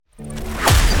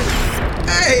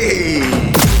Hey!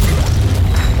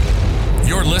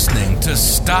 You're listening to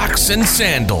Stocks and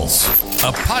Sandals,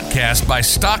 a podcast by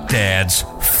Stock Dads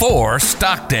for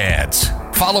Stock Dads,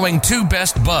 following two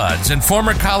best buds and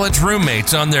former college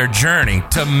roommates on their journey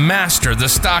to master the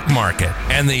stock market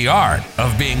and the art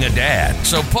of being a dad.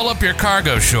 So pull up your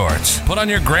cargo shorts, put on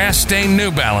your grass-stained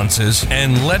New Balances,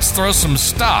 and let's throw some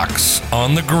stocks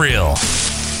on the grill.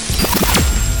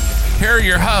 Here are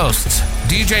your hosts,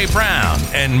 DJ Brown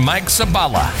and Mike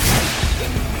Sabala.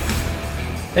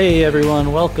 Hey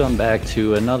everyone, welcome back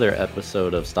to another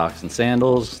episode of Stocks and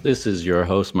Sandals. This is your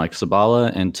host, Mike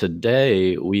Sabala, and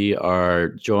today we are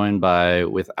joined by,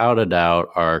 without a doubt,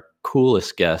 our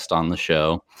coolest guest on the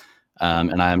show.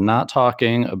 And I'm not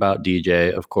talking about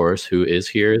DJ, of course, who is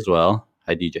here as well.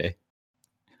 Hi, DJ.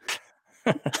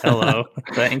 Hello,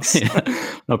 thanks. Yeah,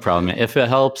 no problem. If it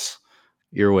helps,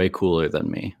 you're way cooler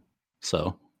than me.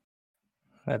 So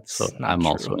not I'm true.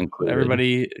 also included.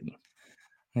 Everybody,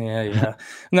 yeah.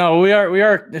 No, we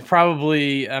are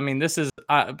probably. I mean, this is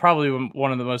probably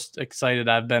one of the most excited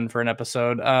I've been for an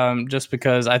episode. Just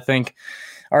because I think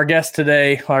our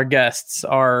guests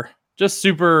are just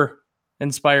super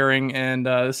inspiring, and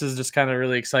this is just kind of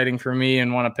really exciting for me,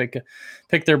 and want to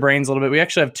pick their brains a little bit. We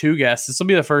actually have two guests. This will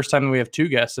be the first time we have two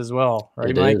guests as well,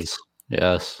 right, Mike? It is.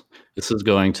 Yes. This is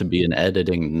going to be an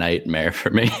editing nightmare for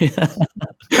me.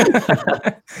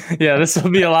 Yeah, this will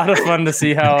be a lot of fun to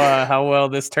see how well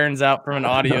this turns out from an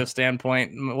audio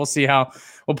standpoint. We'll see how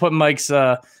we'll put Mike's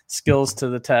skills to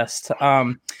the test.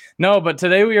 But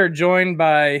today we are joined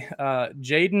by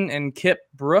Jaden and Kip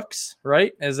Brooks,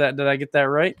 right? Did I get that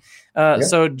right? Yeah.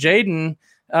 So Jaden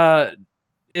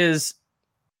is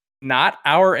not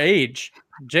our age.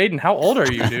 Jaden, how old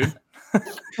are you, dude?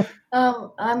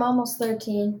 I'm almost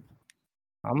 13.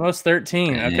 Almost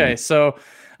 13. Okay, so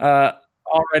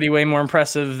already way more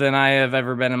impressive than I have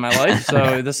ever been in my life.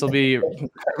 So this will be a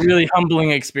really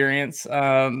humbling experience.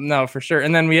 No, for sure.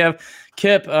 And then we have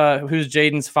Kip, who's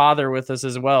Jaden's father, with us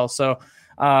as well. So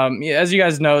as you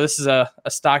guys know, this is a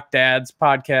Stock Dads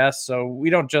podcast. So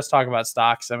we don't just talk about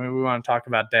stocks. I mean, we want to talk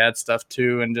about dad stuff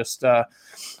too. And just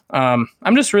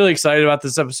I'm just really excited about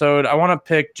this episode. I want to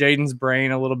pick Jaden's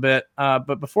brain a little bit.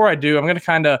 But before I do, I'm going to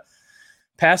kind of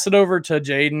pass it over to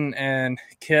Jaden and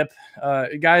Kip.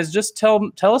 Guys, just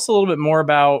tell us a little bit more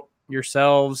about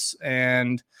yourselves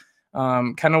and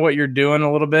kind of what you're doing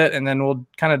a little bit, and then we'll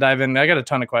kind of dive in. I got a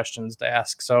ton of questions to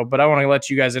ask, but I want to let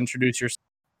you guys introduce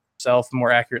yourself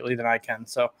more accurately than I can.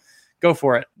 So go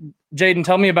for it. Jaden,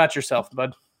 tell me about yourself,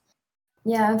 bud.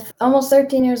 Yeah, I'm almost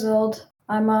 13 years old.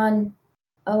 I'm on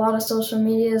a lot of social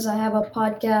medias. I have a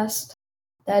podcast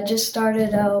that just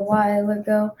started a while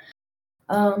ago.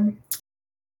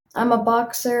 I'm a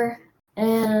boxer,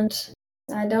 and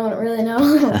I don't really know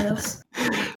what else.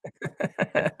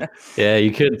 Yeah,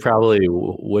 you could probably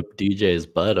whip DJ's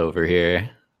butt over here.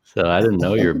 So I didn't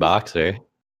know you're a boxer.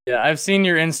 Yeah, I've seen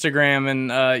your Instagram,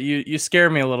 and you scare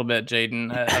me a little bit,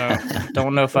 Jaden. I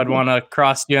don't know if I'd want to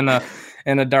cross you in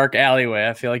a dark alleyway.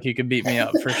 I feel like you could beat me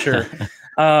up for sure.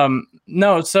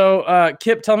 So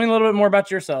Kip, tell me a little bit more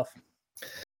about yourself.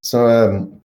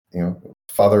 So,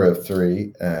 father of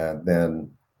three,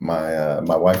 then my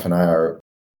wife and I are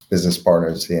business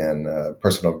partners in a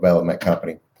personal development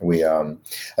company.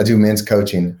 I do men's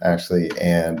coaching actually,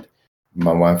 and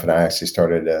my wife and I actually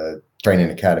started a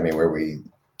training academy where we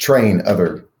train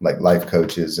other like life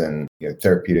coaches and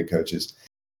therapeutic coaches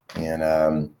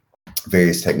and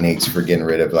various techniques for getting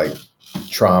rid of like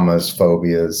traumas,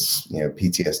 phobias,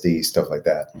 PTSD, stuff like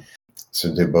that.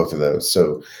 So do both of those.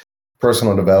 So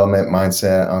personal development,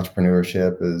 mindset,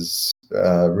 entrepreneurship is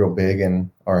real big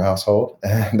in our household,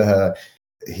 and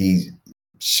he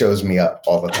shows me up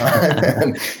all the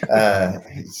time. And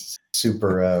he's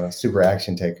super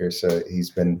action taker. So he's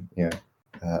been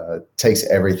takes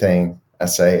everything I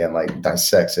say and like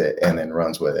dissects it and then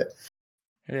runs with it.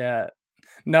 Yeah.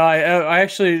 No, I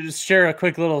actually just share a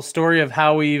quick little story of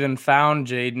how we even found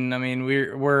Jaden. I mean,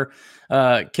 we're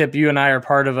Kip, you and I are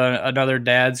part of another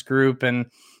dad's group, and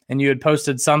you had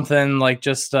posted something like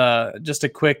just a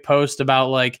quick post about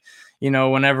like,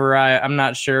 whenever I'm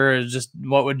not sure, just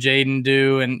what would Jaden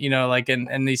do? And,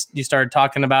 you started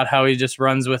talking about how he just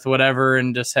runs with whatever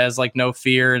and just has like no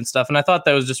fear and stuff. And I thought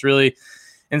that was just really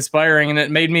inspiring. And it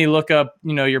made me look up,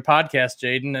 your podcast,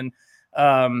 Jaden. And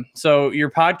so your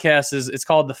podcast it's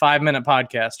called the 5 Minute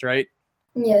Podcast, right?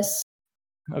 Yes.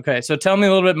 Okay. So tell me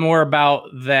a little bit more about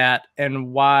that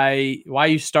and why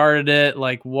you started it.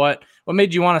 Like what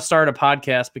made you want to start a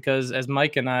podcast? Because as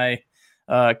Mike and I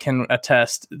can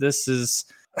attest, this is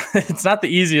it's not the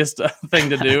easiest thing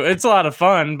to do. It's a lot of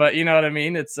fun, but you know what I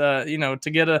mean? It's, to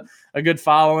get a good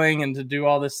following and to do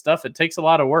all this stuff, it takes a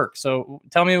lot of work. So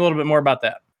tell me a little bit more about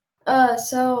that.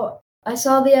 So I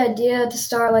saw the idea to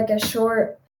start like a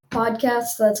short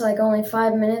podcast that's like only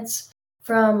 5 minutes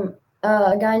from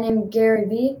a guy named Gary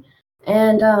Vee.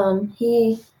 And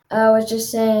he was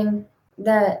just saying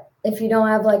that if you don't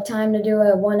have like time to do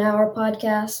a 1 hour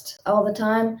podcast all the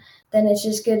time, then it's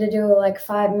just good to do like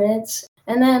 5 minutes.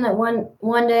 And then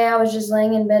one day I was just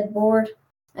laying in bed bored,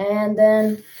 and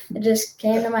then it just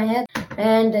came to my head.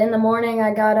 And in the morning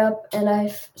I got up and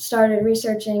I started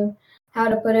researching how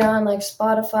to put it on like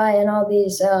Spotify and all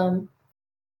these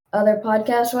other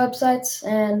podcast websites,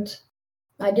 and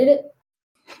I did it.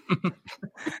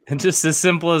 Just as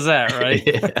simple as that, right?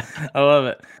 Yeah. I love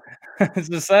it.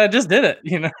 I just did it,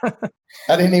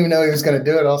 I didn't even know he was going to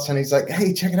do it. All of a sudden, he's like,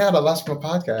 "Hey, check it out! I lost my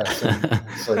podcast." And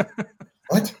it's like,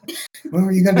 what? When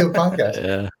were you going to do a podcast?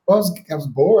 Yeah. Well, I was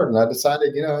bored, and I decided,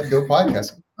 I'd do a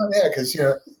podcast. Oh yeah, because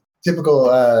typical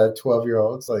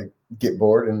 12-year-olds like get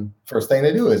bored, and first thing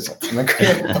they do is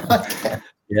create a podcast.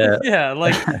 Yeah. Yeah,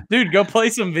 like, dude, go play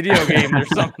some video games or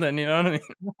something, you know what I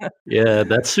mean? Yeah,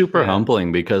 that's super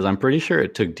humbling, because I'm pretty sure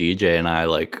it took DJ and I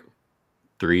like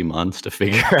 3 months to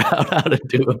figure out how to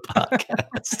do a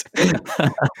podcast.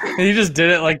 You just did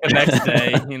it like the next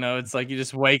day. It's like you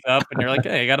just wake up and you're like,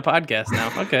 hey, I got a podcast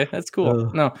now. Okay, that's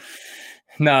cool.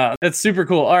 No, that's super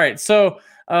cool. All right. So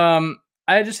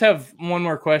I just have one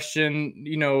more question,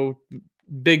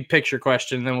 big picture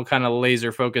question, and then we'll kind of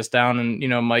laser focus down,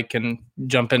 and, Mike can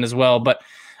jump in as well. But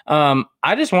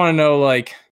I just want to know,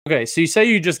 like, okay, so you say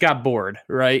you just got bored,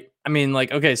 right? I mean,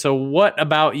 like, okay, so what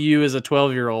about you as a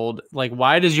 12-year-old? Like,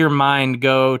 why does your mind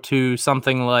go to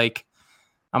something like,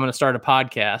 I'm going to start a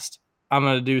podcast, I'm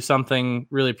going to do something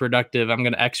really productive, I'm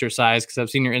going to exercise because I've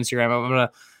seen your Instagram, I'm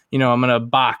going to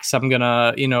box, I'm going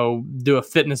to, do a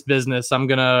fitness business, I'm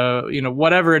going to,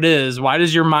 whatever it is. Why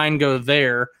does your mind go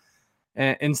there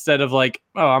instead of like,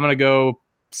 oh, I'm going to go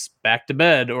back to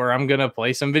bed, or I'm going to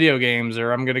play some video games,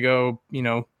 or I'm going to go,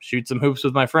 shoot some hoops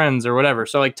with my friends or whatever?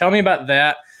 So like, tell me about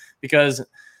that, because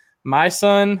my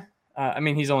son,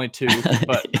 he's only 2,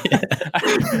 but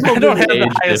I don't have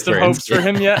the highest of hopes for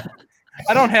him yet.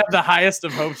 I don't have the highest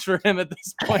of hopes for him at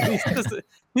this point.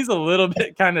 He's a little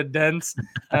bit kind of dense.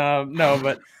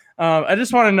 But I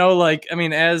just want to know, like,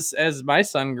 as my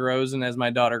son grows and as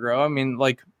my daughter grow,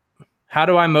 like, how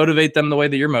do I motivate them the way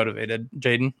that you're motivated,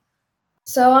 Jaden?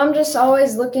 So I'm just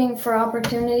always looking for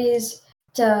opportunities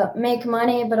to make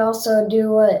money, but also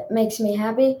do what makes me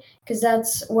happy, because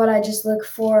that's what I just look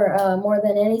for more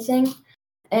than anything.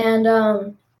 And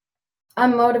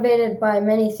I'm motivated by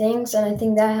many things, and I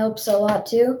think that helps a lot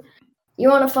too. You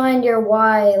want to find your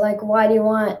why, like, why do you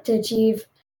want to achieve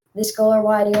this goal, or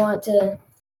why do you want to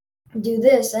do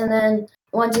this? And then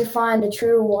once you find a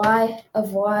true why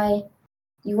of why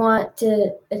you want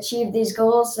to achieve these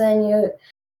goals, then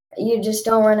you just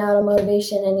don't run out of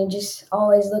motivation, and you just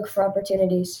always look for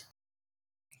opportunities.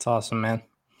 It's awesome, man.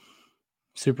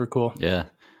 Super cool. Yeah,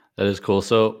 that is cool.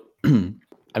 So,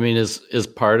 is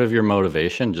part of your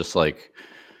motivation just like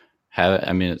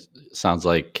it sounds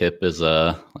like Kip is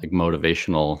a like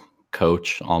motivational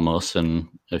coach almost in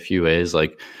a few ways.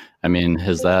 Like,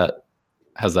 has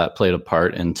that played a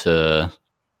part into,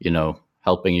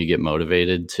 helping you get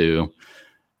motivated to,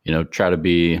 try to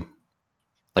be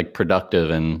like productive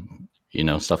and,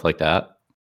 stuff like that?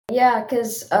 Yeah,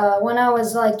 because when I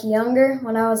was like younger,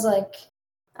 when I was like,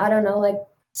 I don't know, like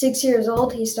 6 years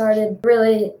old, he started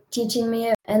really teaching me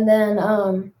it. And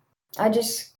then I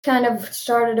just kind of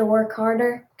started to work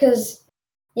harder, because,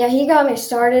 he got me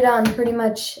started on pretty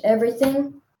much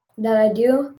everything that I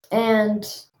do, and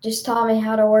just taught me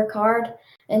how to work hard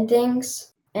and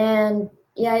things. And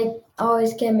he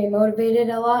always kept me motivated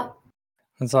a lot.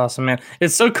 That's awesome, man.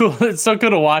 It's so cool. It's so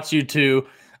cool to watch you two.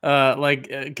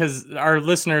 Because our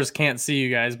listeners can't see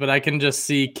you guys, but I can just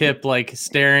see Kip like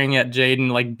staring at Jaden,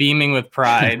 like beaming with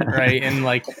pride, right? And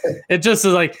like, it just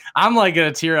is like, I'm like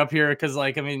gonna tear up here, because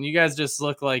like, you guys just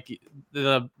look like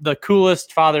the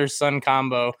coolest father-son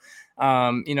combo,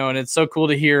 and it's so cool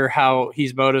to hear how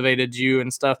he's motivated you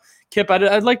and stuff. Kip,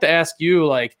 I'd like to ask you,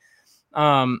 like,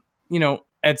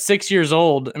 at 6 years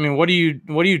old, what are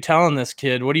you telling this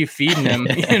kid? What are you feeding him,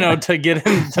 to get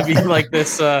him to be like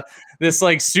this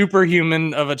like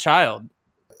superhuman of a child?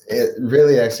 It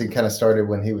really actually kind of started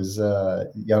when he was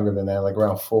younger than that, like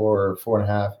around 4 or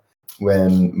 4.5,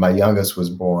 when my youngest was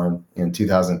born in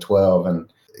 2012.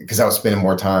 And because I was spending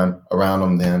more time around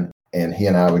him then, and he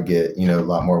and I would get, a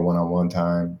lot more one-on-one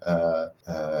time.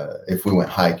 If we went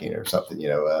hiking or something,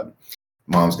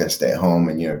 mom's going to stay at home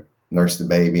and, nurse the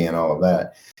baby and all of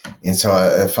that. And so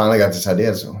I finally got this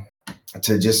idea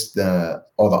to just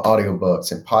all the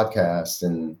audiobooks and podcasts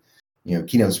and,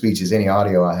 keynote speeches, any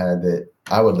audio I had that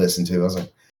I would listen to. I was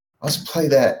like, I'll just play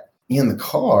that in the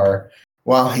car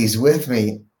while he's with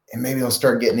me, and maybe he'll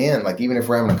start getting in. Like, even if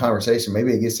we're having a conversation,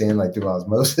 maybe it gets in like through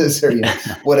osmosis or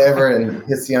whatever, and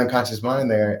hits the unconscious mind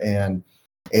there. And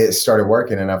it started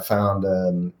working. And I found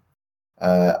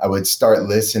I would start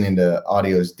listening to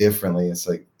audios differently. It's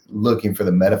like looking for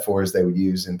the metaphors they would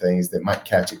use and things that might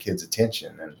catch a kid's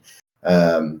attention,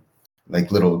 and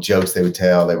like little jokes they would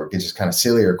tell. They were just kind of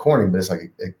silly or corny, but it's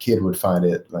like a kid would find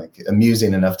it like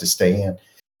amusing enough to stay in.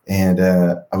 And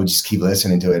I would just keep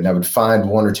listening to it, and I would find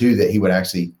one or two that he would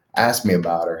actually ask me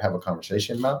about or have a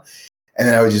conversation about. And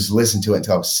then I would just listen to it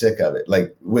until I was sick of it.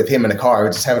 Like with him in the car, I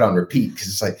would just have it on repeat, because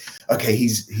it's like, okay,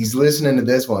 he's listening to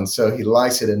this one, so he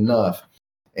likes it enough.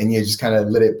 And you just kind of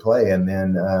let it play. And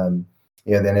then,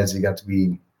 then as he got to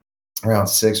be around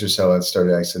 6 or so, I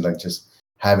started actually like just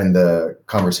having the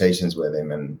conversations with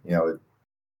him, and,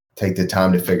 take the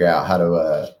time to figure out how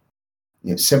to,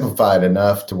 simplify it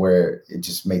enough to where it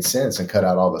just made sense, and cut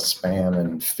out all the spam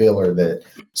and filler that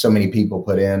so many people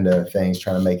put into things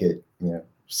trying to make it,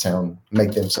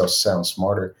 make themselves sound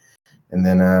smarter. And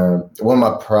then one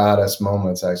of my proudest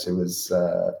moments actually was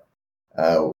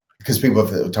because people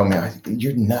have told me,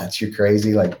 you're nuts, you're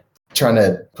crazy, like trying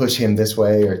to push him this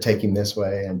way or take him this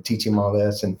way and teach him all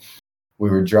this. And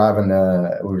we were driving,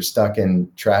 we were stuck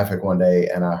in traffic one day,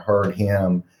 and I heard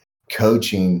him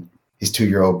coaching his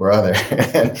 2-year-old brother,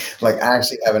 and like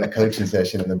actually having a coaching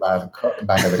session in the back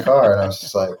of the car. And I was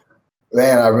just like,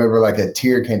 man, I remember like a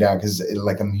tear came down, because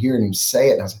like I'm hearing him say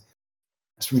it, and I was like,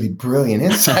 that's really brilliant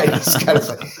insight. It's kind of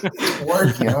like, it's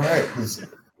working, all right.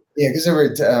 Because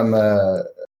every time I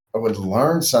would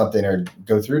learn something or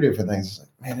go through different things, it's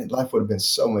like, man, life would have been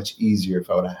so much easier if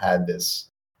I would have had this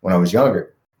when I was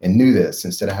younger and knew this,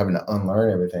 instead of having to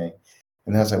unlearn everything.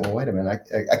 And I was like, well, wait a minute,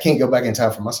 I can't go back in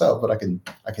time for myself, but I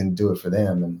can do it for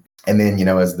them. And then,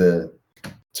 as the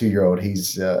 2-year-old,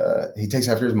 he takes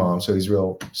after his mom, so he's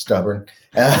real stubborn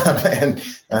and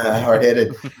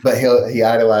hard-headed, but he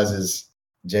idolizes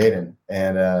Jaden,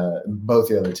 and both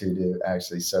the other two do,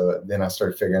 actually. So then I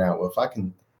started figuring out, well, if I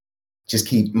can just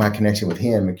keep my connection with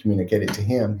him and communicate it to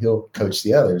him, he'll coach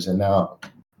the others. And now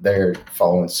they're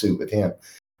following suit with him.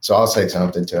 So I'll say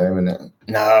something to him, and then,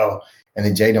 no. And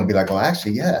then Jaden will be like, well,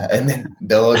 actually, yeah. And then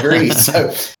they'll agree.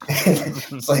 So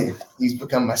it's like he's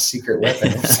become my secret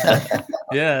weapon.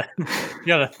 Yeah. You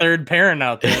got a third parent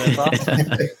out there. That's awesome.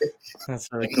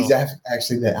 That's really cool. He's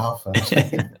actually the alpha.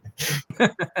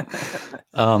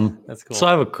 That's cool. So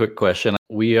I have a quick question.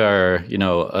 We are,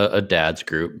 a dad's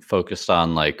group focused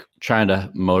on like trying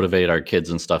to motivate our kids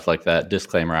and stuff like that.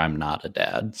 Disclaimer, I'm not a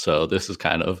dad, so this is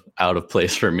kind of out of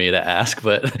place for me to ask,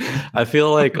 but I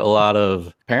feel like a lot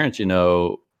of parents,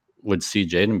 would see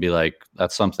Jaden and be like,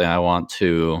 that's something I want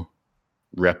to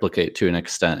replicate to an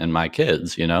extent in my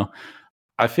kids,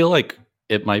 I feel like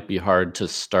it might be hard to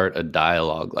start a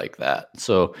dialogue like that.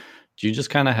 So do you just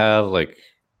kind of have like,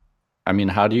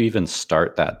 how do you even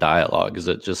start that dialogue? Is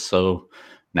it just so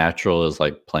natural as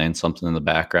like playing something in the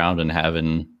background and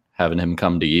having him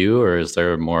come to you, or is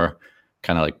there a more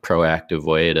kind of like proactive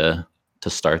way to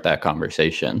start that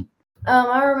conversation?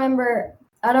 I remember,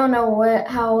 I don't know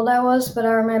how old I was, but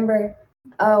I remember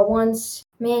once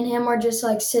me and him were just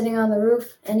like sitting on the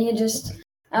roof, and he just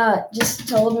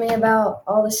told me about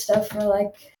all this stuff for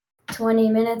like 20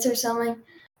 minutes or something,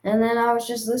 and then I was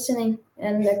just listening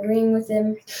and agreeing with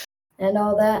him and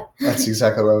all that. That's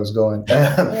exactly where I was going.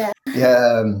 Yeah.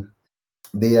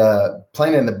 The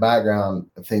playing in the background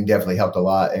thing definitely helped a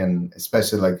lot, and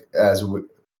especially like as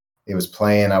it was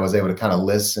playing, I was able to kind of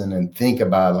listen and think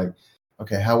about like,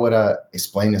 okay, how would I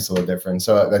explain this a little different?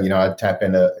 So I tap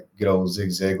into good old Zig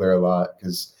Ziglar a lot,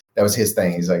 because that was his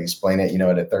thing. He's like, explain it,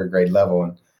 at a 3rd grade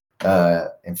level,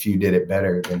 and few did it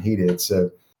better than he did.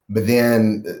 So, but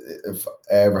then if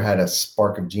I ever had a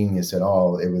spark of genius at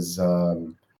all, it was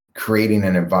creating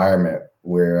an environment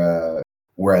where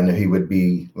I knew he would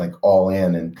be like all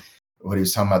in. And what he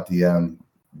was talking about,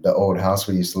 the old house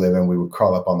we used to live in, we would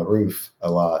crawl up on the roof a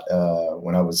lot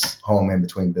when I was home in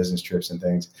between business trips and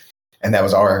things. And that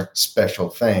was our special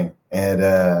thing. And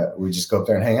we just go up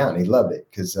there and hang out, and he loved it,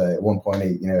 because at one point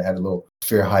he had a little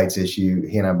fear of heights issue.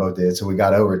 He and I both did. So we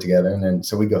got over it together. And then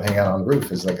so we go hang out on the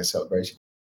roof as like a celebration.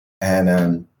 And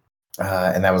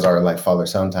that was our like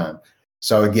father-son time.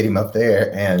 So I would get him up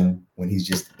there, and when he's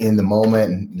just in the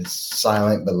moment and it's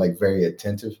silent, but like very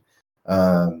attentive,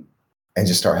 and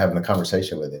just start having a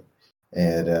conversation with him.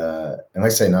 And like I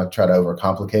say, not try to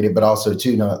overcomplicate it, but also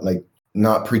too, not like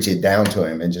not preach it down to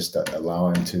him and just allow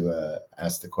him to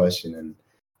ask the question. And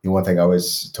one thing I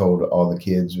always told all the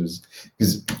kids was,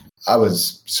 because I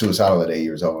was suicidal at 8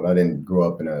 years old. I didn't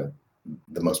grow up in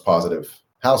the most positive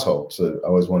household, so I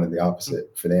always wanted the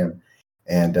opposite for them.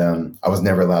 And I was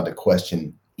never allowed to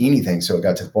question anything. So it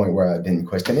got to the point where I didn't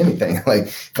question anything. Like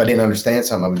if I didn't understand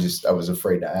something, I was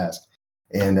afraid to ask.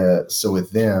 And so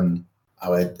with them, I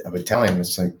would tell him,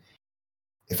 it's like,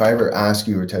 if I ever ask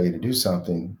you or tell you to do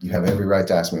something, you have every right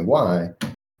to ask me why.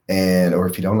 Or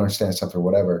if you don't understand something or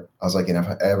whatever, I was like, and if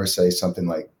I ever say something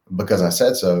like, because I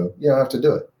said so, you don't have to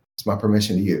do it. It's my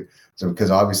permission to you. So because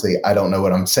obviously I don't know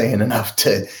what I'm saying enough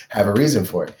to have a reason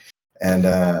for it. And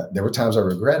there were times I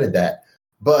regretted that,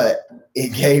 but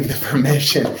it gave the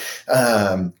permission.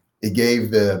 It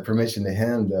gave the permission to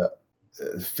him to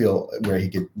feel where he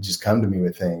could just come to me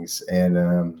with things.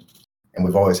 And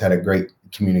we've always had a great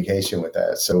communication with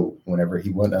that. So whenever he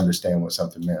wouldn't understand what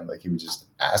something meant, like he would just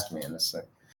ask me, and it's like,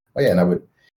 oh yeah.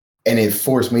 And it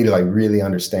forced me to like really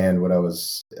understand what I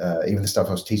was, even the stuff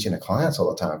I was teaching to clients all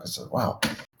the time. Cause wow,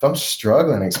 if I'm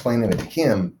struggling explaining it to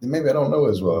him, then maybe I don't know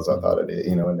as well as I thought I did,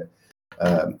 and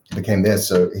it became this.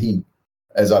 So he,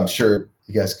 as I'm sure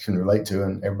you guys can relate to,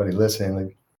 and everybody listening,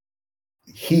 like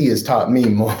he has taught me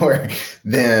more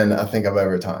than I think I've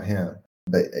ever taught him.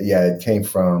 But yeah, it came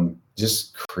from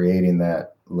just creating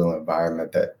that little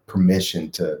environment, that permission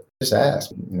to just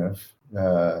ask,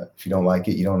 if you don't like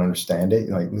it, you don't understand it,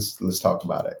 like, let's talk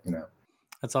about it,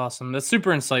 That's awesome. That's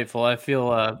super insightful. I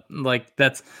feel like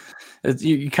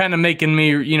you're kind of making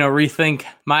me, rethink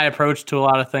my approach to a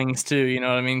lot of things too. You know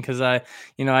what I mean? Because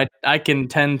I can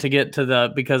tend to get to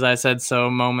the because I said so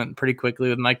moment pretty quickly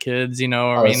with my kids.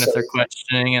 If they're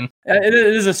questioning, and it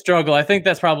is a struggle. I think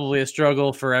that's probably a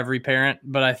struggle for every parent,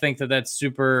 but I think that that's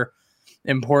super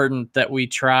important that we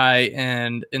try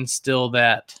and instill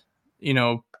that,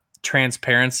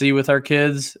 transparency with our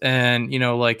kids, and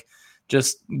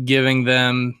just giving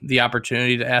them the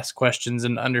opportunity to ask questions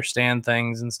and understand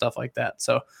things and stuff like that.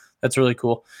 So that's really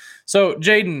cool. So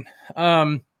Jaden,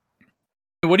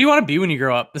 what do you want to be when you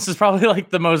grow up? This is probably like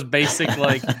the most basic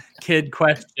kid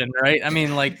question, right? I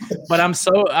mean, but I'm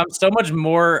so much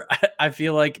more, I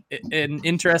feel like,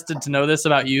 interested to know this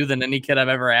about you than any kid I've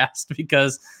ever asked,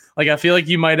 because I feel like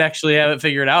you might actually have it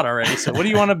figured out already. So what do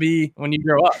you want to be when you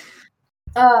grow up?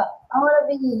 I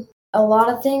want to be a lot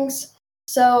of things.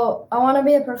 So I want to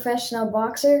be a professional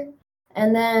boxer,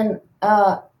 and then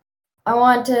I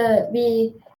want to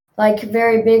be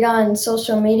very big on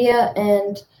social media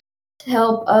and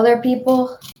help other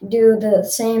people do the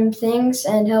same things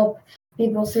and help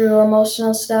people through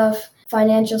emotional stuff,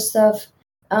 financial stuff,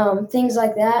 things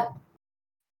like that.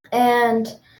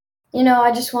 And,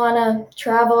 I just want to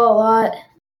travel a lot,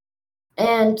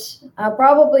 and I'll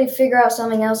probably figure out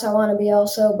something else I want to be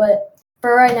also. But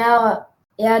for right now,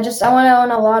 I want to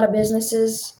own a lot of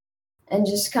businesses and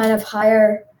just kind of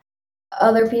hire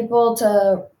other people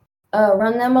to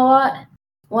run them a lot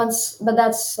but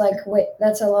that's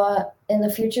that's a lot in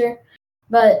the future.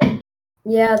 But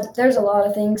yeah, there's a lot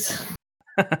of things.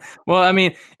 Well, I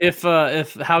mean, if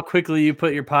how quickly you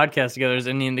put your podcast together is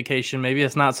any indication, maybe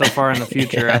it's not so far in the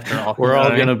future after all. We're all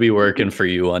going to be working for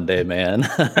you one day, man.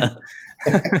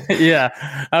 Yeah.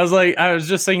 I was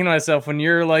just thinking to myself, when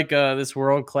you're this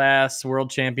world-class, world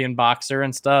champion boxer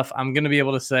and stuff, I'm going to be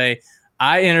able to say,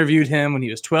 I interviewed him when he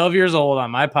was 12 years old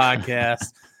on my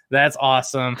podcast. That's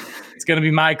awesome. It's going to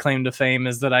be my claim to fame,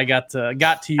 is that I got to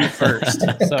you first.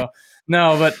 So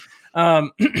no, but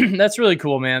that's really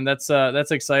cool, man. That's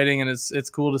exciting. And it's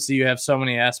cool to see you have so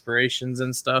many aspirations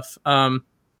and stuff.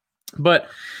 But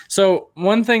so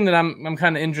one thing that I'm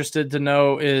kind of interested to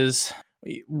know is,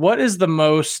 what is the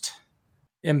most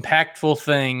impactful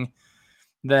thing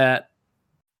that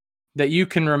you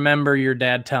can remember your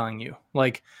dad telling you?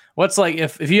 What's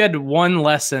if you had one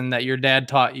lesson that your dad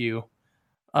taught you,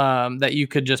 that you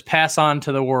could just pass on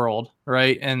to the world,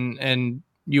 right? And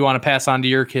you want to pass on to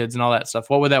your kids and all that stuff,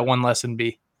 what would that one lesson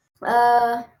be?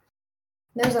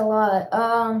 There's a lot.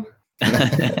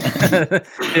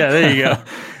 Yeah, there you go.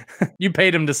 You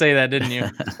paid him to say that, didn't you?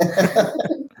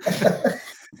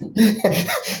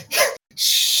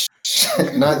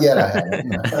 Not yet. I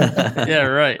haven't. Yeah,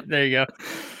 right. There you go.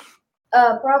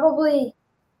 Probably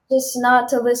just not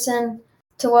to listen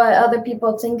to what other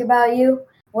people think about you,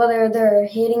 whether they're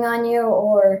hating on you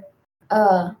or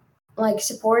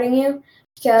supporting you,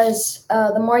 because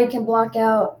the more you can block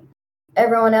out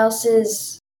everyone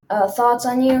else's thoughts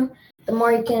on you, the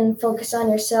more you can focus on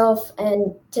yourself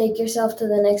and take yourself to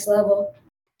the next level.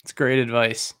 It's great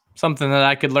advice. Something that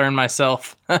I could learn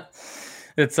myself.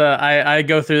 It's I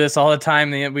go through this all the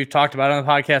time. We've talked about it on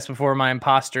the podcast before, my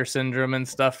imposter syndrome and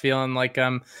stuff, feeling like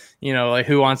like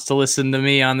who wants to listen to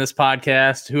me on this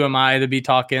podcast? Who am I to be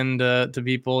talking to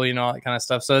people, all that kind of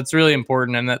stuff. So it's really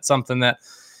important. And that's something that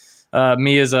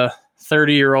me as a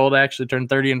 30-year-old, actually turned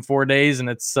 30 in 4 days, and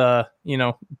it's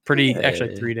pretty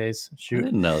actually 3 days. Shoot. I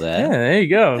didn't know that. Yeah, there you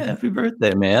go. Yeah, happy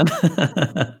birthday, man.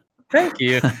 Thank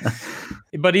you.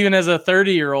 But even as a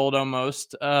 30-year-old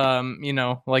almost,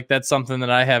 like that's something that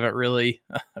I haven't really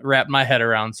wrapped my head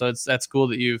around. So that's cool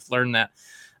that you've learned that.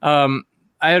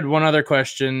 I had one other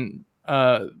question,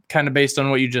 kind of based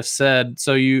on what you just said.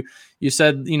 So you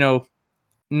said,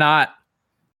 not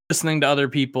listening to other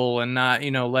people and not,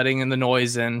 letting in the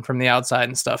noise in from the outside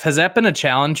and stuff. Has that been a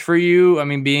challenge for you? I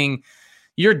mean,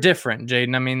 you're different,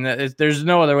 Jaden. I mean, there's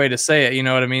no other way to say it. You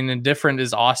know what I mean? And different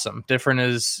is awesome. Different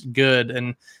is good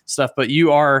and stuff, but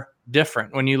you are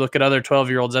different. When you look at other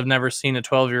 12-year-olds, I've never seen a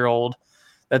 12-year-old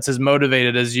that's as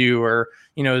motivated as you, or,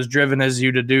 as driven as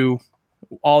you to do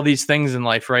all these things in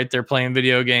life, right? They're playing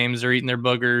video games, they're eating their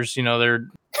boogers,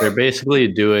 they're basically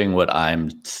doing what I'm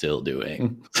still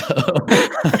doing. So.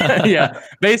 Yeah,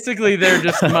 basically they're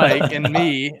just Mike and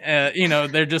me,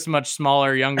 they're just much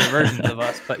smaller, younger versions of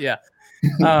us, but yeah.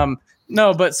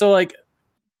 No, but so like,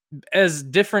 as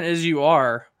different as you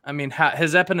are, I mean,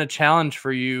 has that been a challenge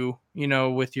for you,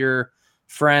 with your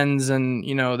friends and,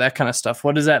 that kind of stuff?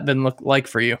 What has that been look like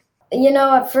for you?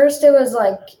 At first it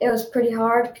was pretty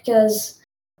hard because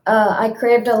I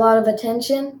craved a lot of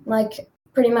attention, like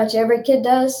pretty much every kid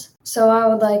does. So I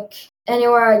would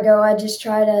anywhere I go, I just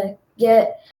try to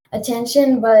get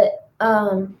attention. But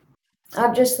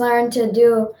I've just learned to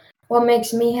do what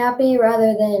makes me happy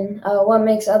rather than what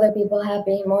makes other people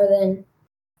happy more than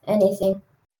anything.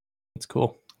 That's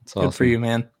cool. That's awesome. Good for you,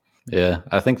 man. Yeah,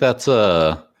 I think that's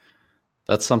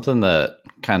something that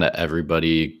kind of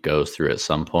everybody goes through at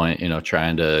some point,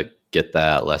 trying to get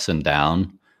that lesson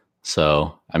down.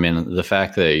 So, I mean, the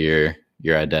fact that you're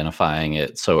identifying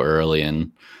it so early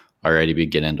and already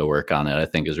beginning to work on it, I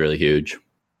think is really huge.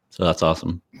 So that's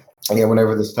awesome. Yeah,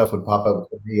 whenever this stuff would pop up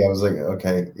for me, I was like,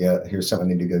 okay, yeah, here's something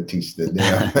I need to go teach the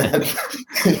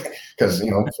because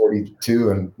I'm 42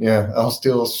 and yeah, I'll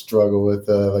still struggle with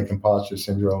imposter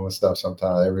syndrome and stuff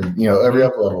sometimes every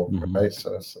up level, Mm-hmm. right?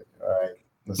 So it's like, all right,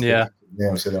 let's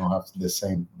so they don't have the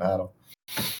same battle.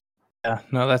 Yeah,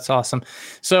 no, that's awesome.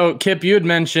 So Kip, you had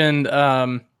mentioned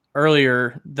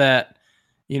earlier that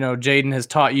Jaden has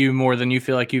taught you more than you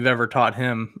feel like you've ever taught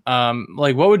him.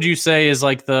 What would you say is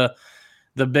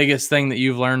the biggest thing that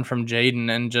you've learned from Jaden,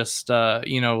 and just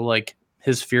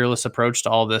his fearless approach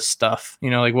to all this stuff?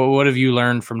 What have you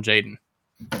learned from Jaden?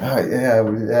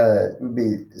 It would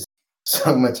be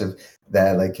so much of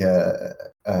that,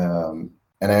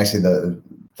 and actually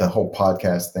the whole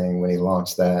podcast thing when he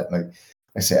launched that,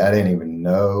 I said, I didn't even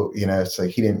know, it's like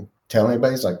he didn't tell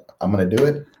anybody. He's like, I'm going to do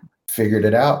it. Figured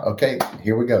it out. Okay,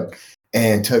 here we go.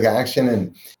 And took action.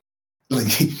 And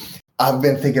I've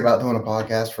been thinking about doing a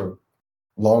podcast for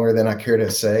longer than I care to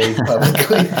say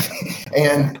publicly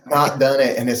and not done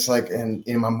it. And it's and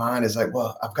in my mind is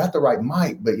well, I've got the right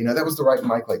mic, but that was the right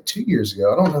mic 2 years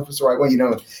ago. I don't know if it's the right one,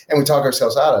 and we talk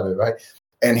ourselves out of it. Right.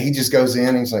 And he just goes in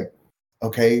and he's like,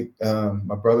 okay,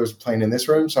 my brother's playing in this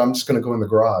room, so I'm just going to go in the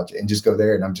garage and just go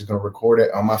there, and I'm just going to record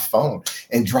it on my phone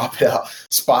and drop it out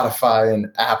Spotify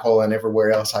and Apple and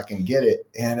everywhere else I can get it.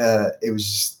 And it was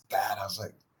just that. I was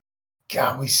like,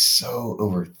 God, we so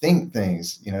overthink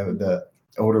things, the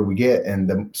older we get and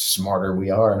the smarter we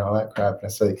are and all that crap. And I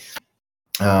say,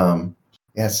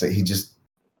 so he just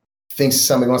thinks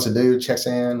something he wants to do, checks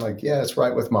in, it's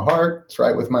right with my heart, it's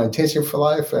right with my intention for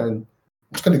life, and I'm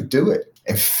just going to do it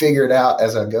and figure it out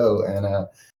as I go. And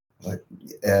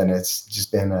and it's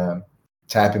just been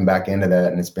tapping back into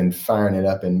that, and it's been firing it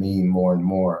up in me more and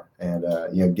more, and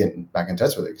getting back in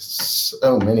touch with it. 'Cause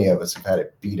so many of us have had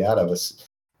it beat out of us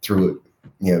through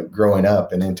growing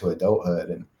up and into adulthood,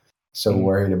 and so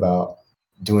worried about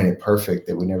doing it perfect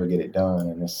that we never get it done.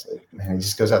 And it's man, he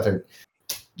just goes out there,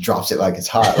 drops it like it's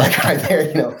hot, right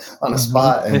there, on the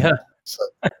spot. And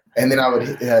and then I would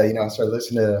I started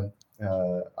listening to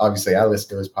obviously I listen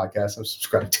to his podcast, I'm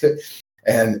subscribed to it,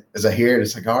 and as I hear it,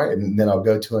 it's all right. And then I'll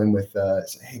go to him with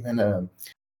say, hey man,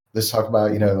 let's talk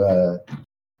about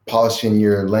polishing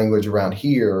your language around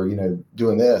here, or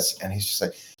doing this. And he's just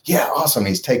like, yeah, awesome.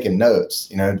 He's taking notes,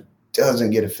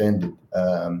 doesn't get offended,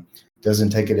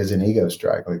 doesn't take it as an ego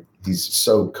strike. He's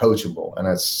so coachable, and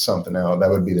that's something else.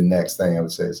 That would be the next thing I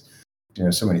would say is,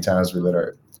 so many times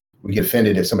we get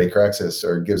offended if somebody corrects us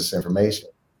or gives us information.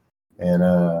 And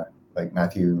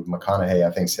Matthew McConaughey,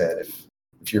 I think, said, if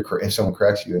someone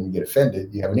corrects you and you get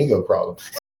offended, you have an ego problem.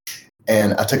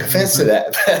 And I took offense to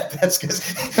that. That's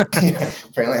because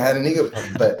apparently I had an ego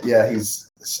problem. But yeah, he's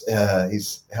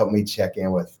helped me check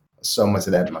in with so much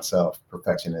of that in myself,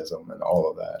 perfectionism and all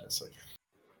of that. It's like,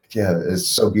 yeah, it's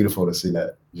so beautiful to see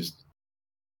that. Just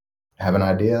have an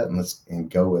idea and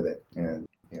go with it. And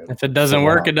if it doesn't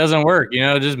work, it doesn't work.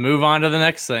 Just move on to the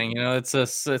next thing. That's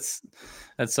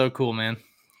so cool, man.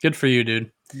 Good for you, dude.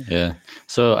 Yeah.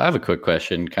 So I have a quick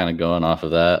question, kind of going off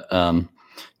of that,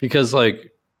 because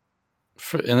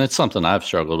and it's something I've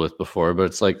struggled with before, but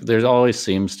it's like there always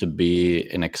seems to be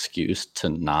an excuse to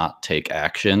not take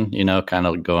action. Kind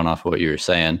of going off of what you were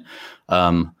saying.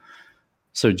 So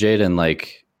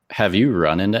Jaden, have you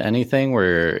run into anything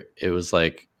where it was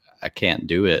like, I can't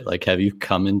do it? Like, have you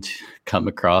come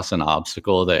across an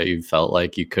obstacle that you felt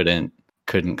like you couldn't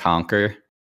conquer?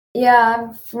 Yeah,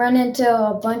 I've run into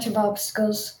a bunch of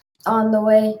obstacles on the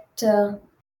way to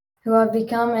who I've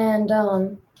become,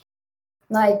 and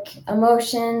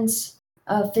emotions,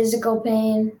 physical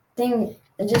pain,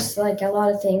 just like a lot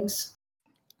of things.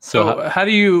 So how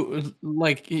do you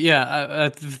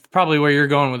probably where you're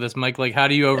going with this, Mike, how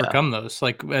do you overcome those?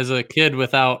 Like as a kid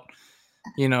without,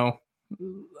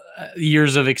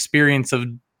 years of experience of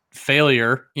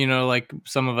failure, like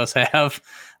some of us have,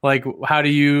 how do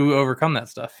you overcome that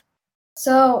stuff?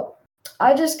 So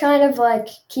I just kind of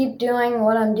keep doing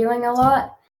what I'm doing a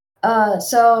lot.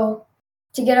 So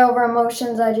to get over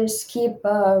emotions, I just keep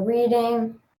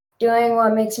reading, doing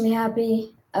what makes me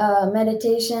happy,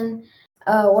 meditation,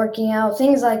 working out,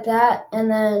 things like that. And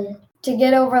then to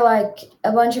get over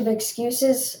a bunch of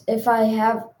excuses, if I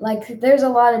have there's a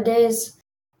lot of days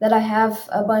that I have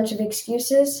a bunch of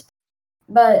excuses,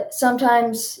 but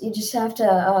sometimes you just have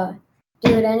to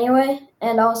do it anyway.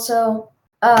 And also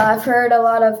I've heard a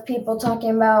lot of people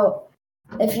talking about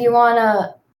if you want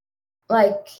to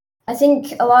I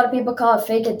think a lot of people call it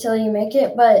fake it till you make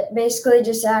it, but basically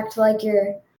just act like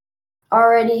you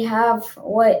already have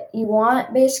what you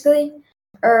want, basically,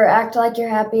 or act like you're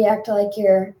happy, act like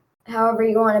you're however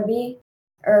you want to be,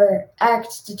 or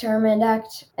act determined,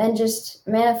 and just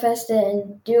manifest it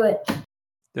and do it.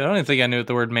 Dude, I don't even think I knew what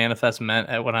the word manifest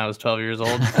meant when I was 12 years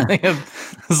old. I think it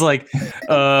was like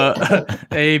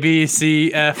A, B,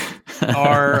 C, F,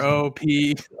 R, O,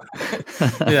 P.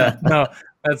 Yeah, no,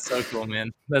 that's so cool,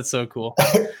 man. That's so cool.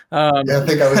 I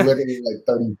think I was looking at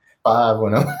 35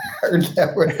 when I heard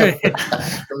that word.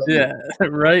 Yeah,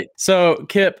 right. So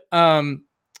Kip,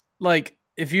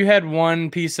 if you had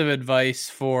one piece of advice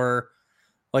for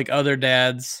other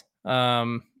dads,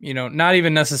 not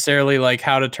even necessarily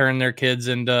how to turn their kids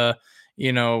into,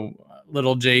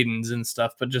 little Jadens and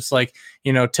stuff, but just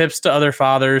tips to other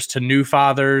fathers, to new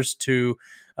fathers, to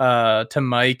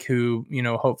Mike, who,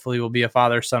 hopefully will be a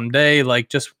father someday,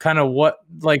 just kind of what,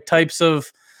 types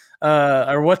of,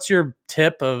 or what's your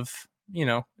tip of,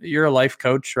 you're a life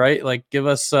coach, right? Give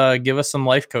us some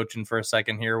life coaching for a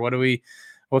second here.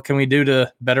 What can we do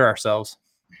to better ourselves?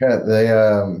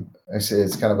 Yeah, actually,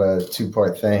 it's kind of a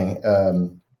two-part thing.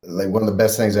 One of the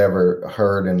best things I ever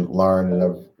heard and learned, and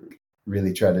I've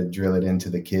really tried to drill it into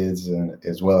the kids and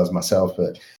as well as myself,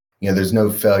 but there's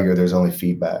no failure, there's only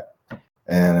feedback.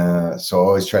 And so I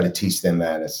always try to teach them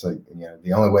that. It's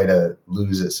the only way to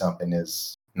lose at something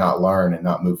is not learn and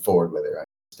not move forward with it, right?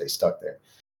 Stay stuck there.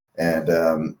 And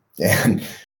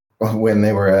when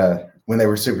they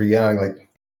were super young,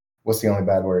 what's the only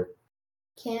bad word?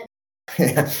 Can't.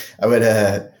 I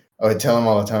would tell them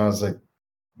all the time, I was like,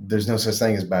 there's no such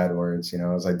thing as bad words. I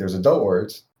was like, there's adult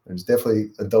words. There's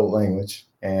definitely adult language.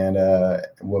 And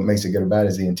what makes it good or bad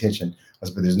is the intention.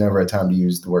 But there's never a time to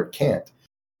use the word can't.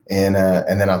 And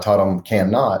then I taught them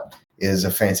can not is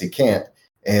a fancy can't.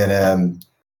 And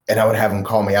I would have them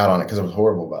call me out on it because I was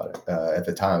horrible about it at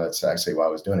the time. That's actually why I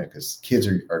was doing it, because kids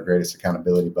are our greatest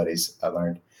accountability buddies, I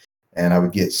learned. And I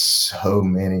would get so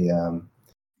many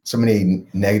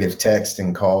negative texts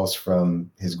and calls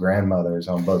from his grandmothers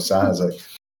on both sides.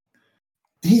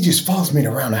 He just follows me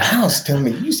around the house telling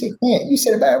me, you said can't, you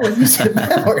said a bad word, you said a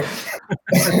bad word.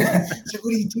 So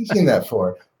what are you teaching that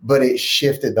for? But it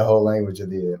shifted the whole language of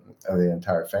the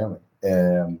entire family.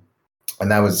 And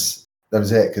that was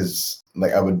it. Because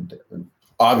I would,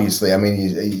 obviously, I mean,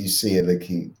 you see it,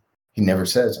 he never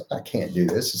says, I can't do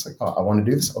this. It's oh, I want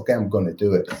to do this. Okay, I'm going to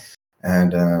do it.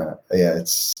 And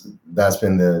that's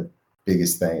been the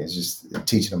biggest thing, is just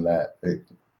teaching them that.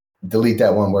 Delete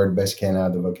that one word best you can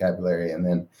out of the vocabulary, and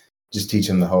then just teach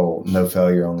them the whole no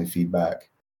failure, only feedback.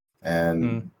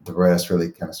 And the rest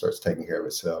really kind of starts taking care of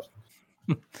itself.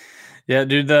 Yeah,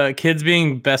 dude, the kids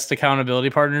being best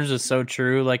accountability partners is so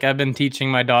true. Like I've been teaching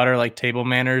my daughter like table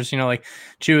manners, like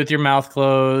chew with your mouth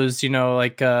closed,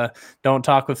 like don't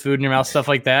talk with food in your mouth, stuff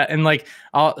like that. And like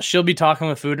she'll be talking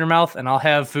with food in her mouth and I'll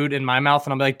have food in my mouth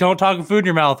and I'll be like, don't talk with food in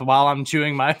your mouth while I'm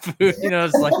chewing my food.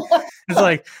 It's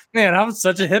like, man, I'm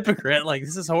such a hypocrite. Like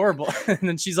this is horrible. And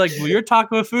then she's like, well, you're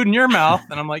talking with food in your mouth.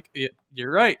 And I'm like, yeah,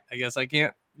 you're right. I guess I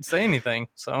can't say anything.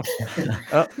 So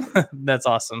that's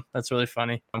awesome. That's really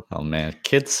funny. Oh man,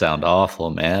 kids sound awful,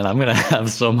 man. I'm gonna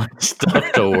have so much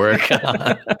stuff to work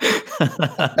on.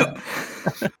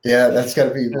 Yeah, that's got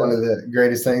to be one of the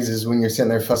greatest things is when you're sitting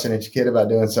there fussing at your kid about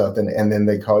doing something and then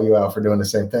they call you out for doing the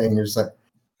same thing. You're just like,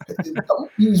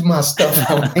 don't use my stuff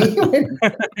on me.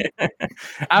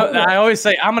 I always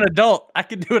say I'm an adult. I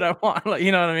can do what I want. Like,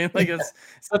 you know what I mean? Like it's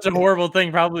such a horrible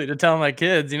thing probably to tell my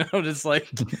kids, just like,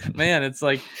 man, it's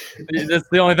like, that's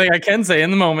the only thing I can say in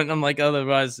the moment. I'm like,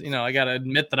 otherwise, I got to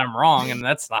admit that I'm wrong and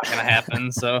that's not going to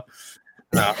happen. So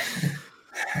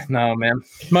no, man.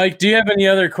 Mike, do you have any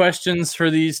other questions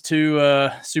for these two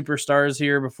superstars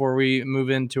here before we move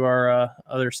into our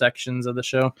other sections of the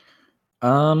show?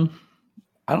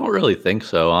 I don't really think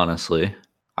so, honestly.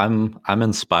 I'm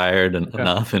inspired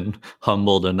enough and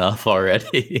humbled enough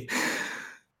already.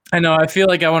 I know. I feel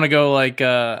like I want to go like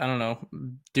I don't know,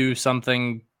 do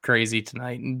something crazy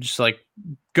tonight and just like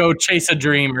go chase a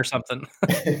dream or something.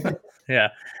 Yeah.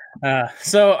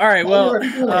 So all right. Well,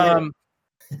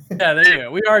 yeah, there you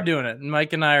go. We are doing it.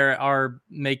 Mike and I are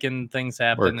making things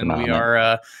happen, and we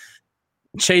are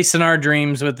chasing our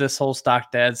dreams with this whole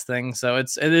Stock Dads thing. So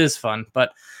it is fun,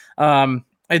 but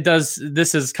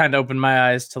this has kind of opened my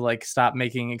eyes to like stop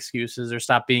making excuses or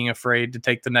stop being afraid to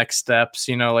take the next steps,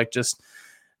 like just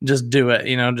do it,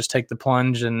 just take the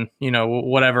plunge and,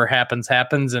 whatever happens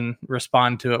and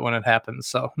respond to it when it happens.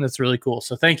 So that's really cool.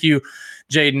 So thank you,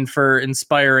 Jaden, for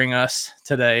inspiring us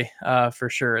today. For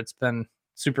sure. It's been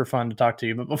super fun to talk to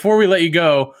you, but before we let you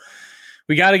go,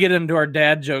 we got to get into our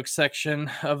dad jokes section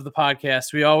of the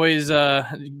podcast. We always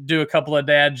do a couple of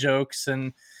dad jokes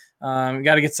and we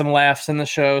got to get some laughs in the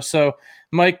show. So,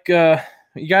 Mike,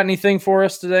 you got anything for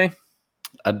us today?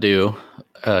 I do.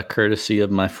 Courtesy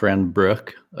of my friend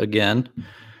Brooke again.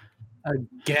 Oh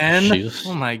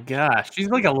my gosh, she's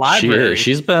like a library.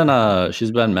 She's been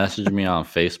messaging me on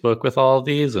Facebook with all of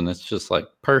these, and it's just like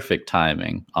perfect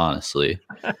timing, honestly.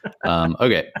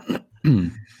 Okay.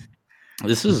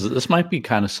 This might be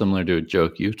kind of similar to a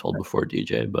joke you told before,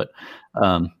 DJ, but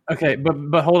okay,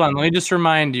 but hold on, let me just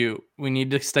remind you, we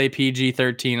need to stay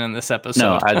PG-13 on this episode.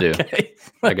 No, I do. Okay.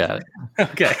 I got it.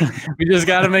 Okay, we just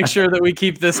got to make sure that we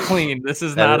keep this clean. This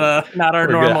is not our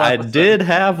normal. I did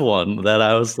have one that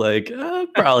I was like,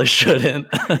 probably shouldn't.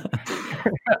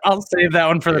 I'll save that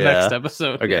one for the next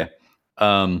episode. Okay.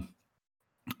 All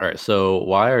right. So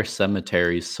why are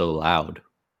cemeteries so loud?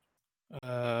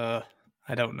 I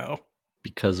don't know.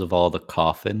 Because of all the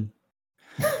coughing.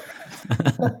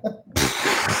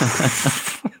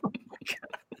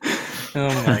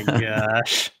 Oh my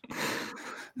gosh.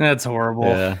 That's horrible.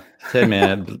 Yeah. Hey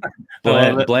man,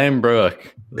 blame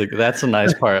Brooke. Like that's a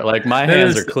nice part. Like my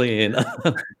hands are clean.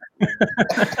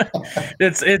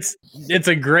 It's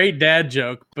a great dad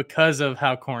joke because of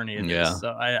how corny it is. So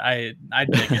I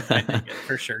dig it. I dig it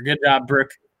for sure. Good job,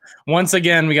 Brooke. Once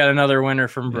again, we got another winner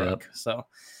from Brooke. Yep. So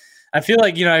I feel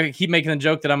like, I keep making the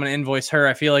joke that I'm going to invoice her.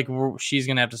 I feel like she's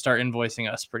going to have to start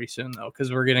invoicing us pretty soon, though,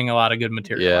 because we're getting a lot of good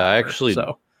material. Yeah, I actually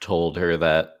told her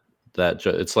that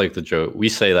joke. It's like the joke. We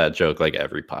say that joke like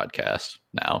every podcast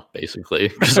now, basically,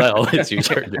 because I always use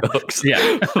her jokes.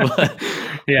 Yeah.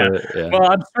 Well,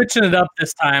 I'm switching it up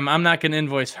this time. I'm not going to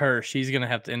invoice her. She's going to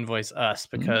have to invoice us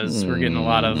because we're getting a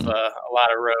lot of road, a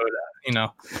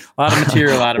lot of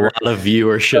material out of her. A lot of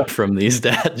viewership from these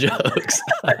dad jokes.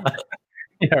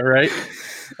 Yeah, right.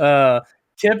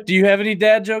 Kip, do you have any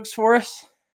dad jokes for us?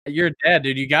 You're a dad,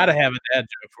 dude. You got to have a dad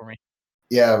joke for me.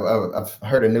 Yeah, I've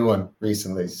heard a new one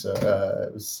recently. So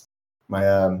it was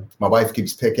my wife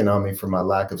keeps picking on me for my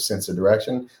lack of sense of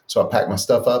direction. So I pack my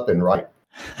stuff up and write.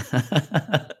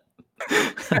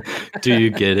 Do you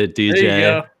get it, DJ? There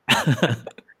you go.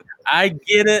 I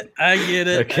get it.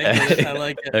 Okay. I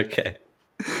like it. Okay.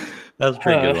 That was a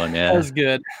pretty good one, yeah. That was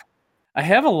good. I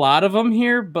have a lot of them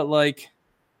here, but like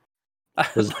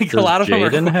does a lot of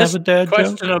Jaden them are have a dad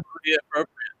questionably appropriate.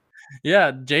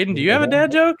 Yeah, Jaden, do you have a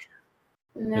dad joke?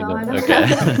 No, I don't.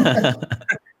 Okay.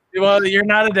 Well, you're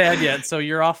not a dad yet, so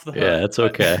you're off the hook. Yeah, it's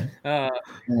okay. I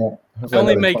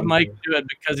only make Mike do it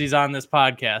because he's on this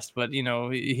podcast, but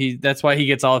he that's why he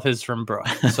gets all of his from Brooke.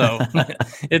 So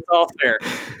it's all fair.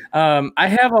 I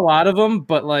have a lot of them,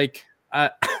 but like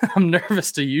I'm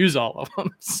nervous to use all of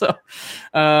them. So,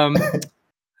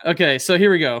 okay, so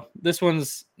here we go. This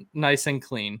one's nice and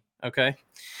clean. Okay.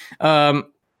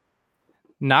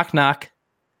 Knock, knock.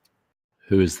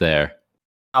 Who's there?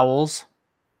 Owls.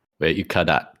 Wait, you cut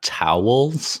out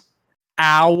towels?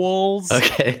 Owls.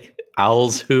 Okay.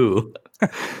 Owls who?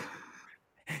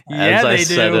 Yeah, As I they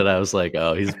said do. it, I was like,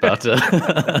 oh, he's about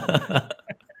to.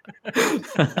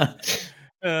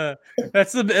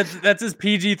 That's as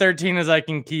PG-13 as I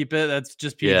can keep it. That's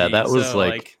just PG. Yeah, that was so,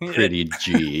 like pretty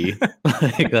G.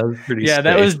 Like, that was pretty yeah, safe.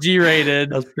 that was G-rated.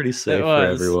 That was pretty safe It for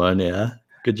was. everyone. Yeah.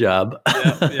 Good job.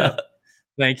 Yep.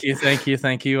 Thank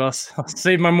you. I'll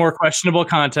save my more questionable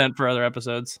content for other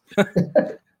episodes.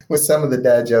 With some of the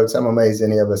dad jokes, I'm amazed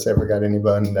any of us ever got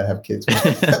anybody to have kids.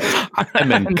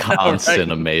 I'm in constant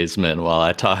right? amazement while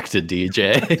I talk to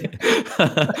DJ.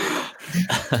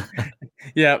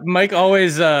 Yeah, Mike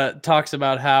always talks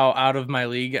about how out of my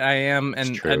league I am,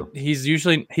 and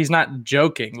he's not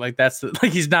joking. Like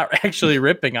he's not actually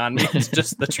ripping on me. It's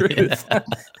just the truth.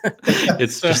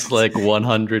 It's just like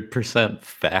 100%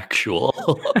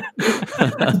 factual.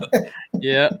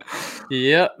 Yep.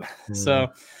 So,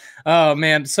 oh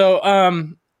man.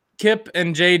 So, Kip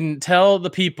and Jaden, tell the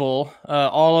people,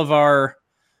 all of our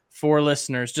 4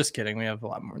 listeners. Just kidding. We have a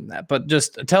lot more than that, but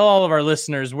just tell all of our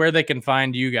listeners where they can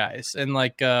find you guys and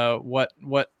like what.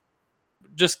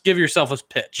 Just give yourself a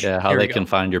pitch. Yeah, how they can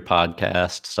find your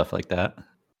podcast, stuff like that.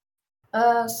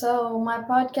 So my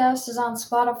podcast is on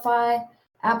Spotify,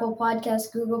 Apple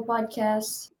Podcasts, Google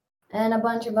Podcasts, and a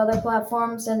bunch of other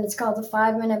platforms, and it's called the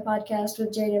 5 Minute Podcast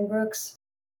with Jaden Brooks.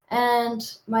 And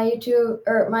my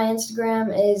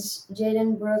Instagram is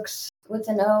Jaden Brooks with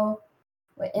an O,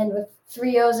 and with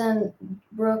 3 O's and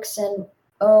Brooks and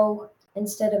O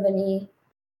instead of an E.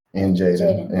 And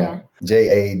Jaden, yeah.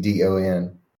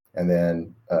 Jadon, and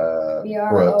then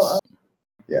Brooks.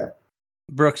 Yeah.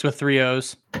 Brooks with 3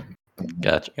 O's.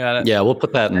 Gotcha. Got it. Yeah, we'll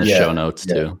put that in the show notes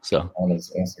too. So on his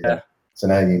Instagram. Yeah. So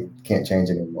now you can't change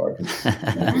it anymore because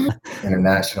it's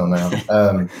international now.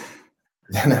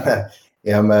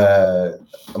 Yeah, I'm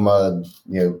on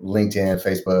LinkedIn,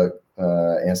 Facebook,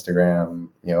 Instagram,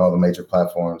 all the major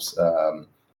platforms. I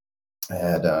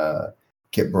had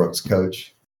Kip Brooks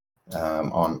Coach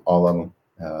on all of them,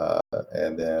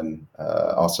 and then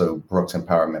also Brooks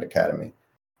Empowerment Academy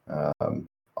on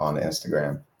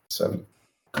Instagram. So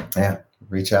yeah,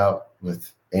 reach out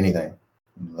with anything.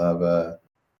 Love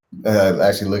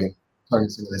actually learning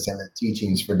some of this and the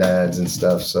teachings for dads and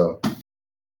stuff. So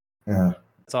yeah.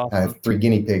 Awesome. I have 3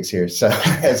 guinea pigs here. So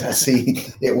as I see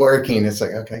it working, it's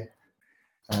like, okay,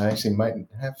 I actually might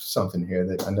have something here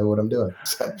that I know what I'm doing.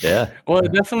 So, yeah. Well,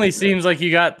 it definitely seems like you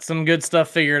got some good stuff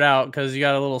figured out because you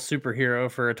got a little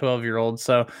superhero for a 12-year-old.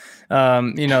 So,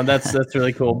 that's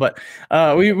really cool. But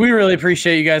we really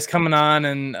appreciate you guys coming on.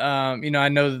 And, I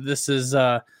know that this is,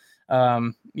 a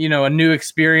new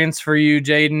experience for you,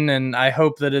 Jaden. And I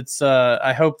hope that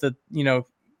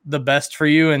the best for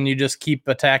you and you just keep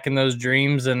attacking those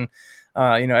dreams and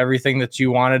everything that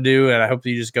you want to do, and I hope that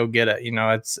you just go get it.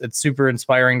 It's super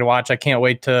inspiring to watch. I can't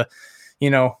wait to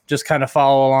just kind of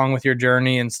follow along with your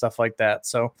journey and stuff like that.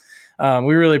 So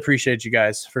we really appreciate you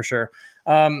guys for sure.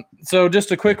 So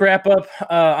just a quick wrap up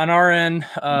on our end.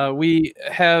 We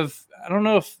have, I don't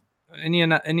know if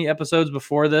any episodes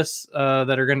before this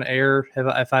that are going to air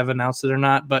if I've announced it or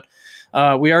not, but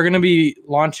we are going to be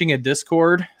launching a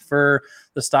Discord for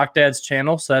the Stock Dads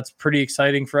channel. So that's pretty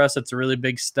exciting for us. It's a really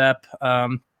big step.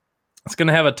 It's going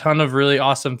to have a ton of really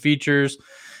awesome features,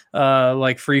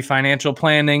 like free financial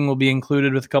planning will be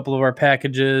included with a couple of our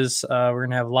packages. We're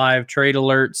going to have live trade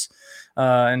alerts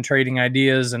and trading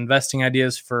ideas, investing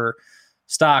ideas for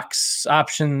stocks,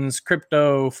 options,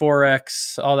 crypto,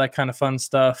 Forex, all that kind of fun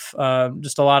stuff.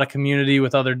 Just a lot of community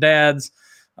with other dads.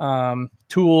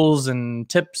 Tools and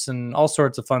tips and all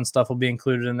sorts of fun stuff will be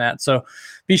included in that. So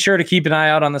be sure to keep an eye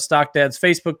out on the Stock Dads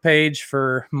Facebook page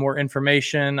for more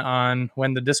information on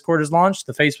when the Discord is launched.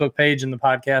 The Facebook page and the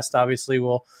podcast obviously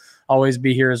will always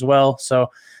be here as well.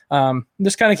 So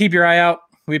just kind of keep your eye out.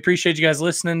 We appreciate you guys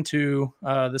listening to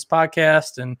this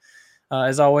podcast. And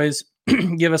as always,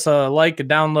 give us a like, a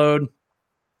download,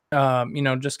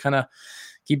 just kind of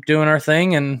keep doing our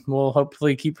thing, and we'll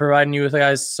hopefully keep providing you with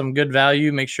guys some good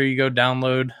value. Make sure you go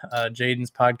download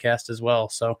Jaden's podcast as well.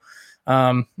 So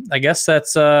I guess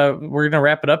that's we're going to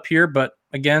wrap it up here. But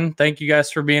again, thank you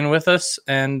guys for being with us,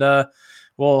 and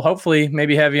we'll hopefully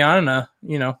maybe have you on a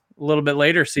little bit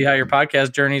later, see how your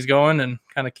podcast journey is going and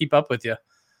kind of keep up with you.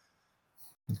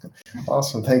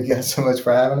 Awesome. Thank you guys so much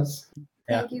for having us.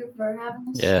 Thank you for having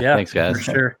us. Yeah, thanks guys. For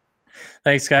sure.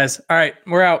 Thanks guys. All right,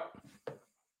 we're out.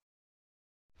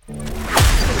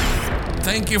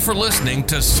 Thank you for listening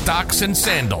to Stocks and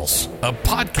Sandals, a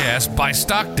podcast by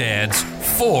Stock Dads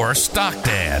for Stock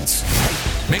Dads.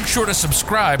 Make sure to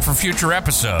subscribe for future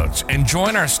episodes and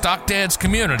join our Stock Dads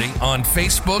community on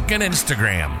Facebook and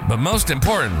Instagram. But most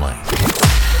importantly,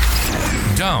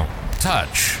 don't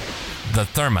touch the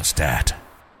thermostat.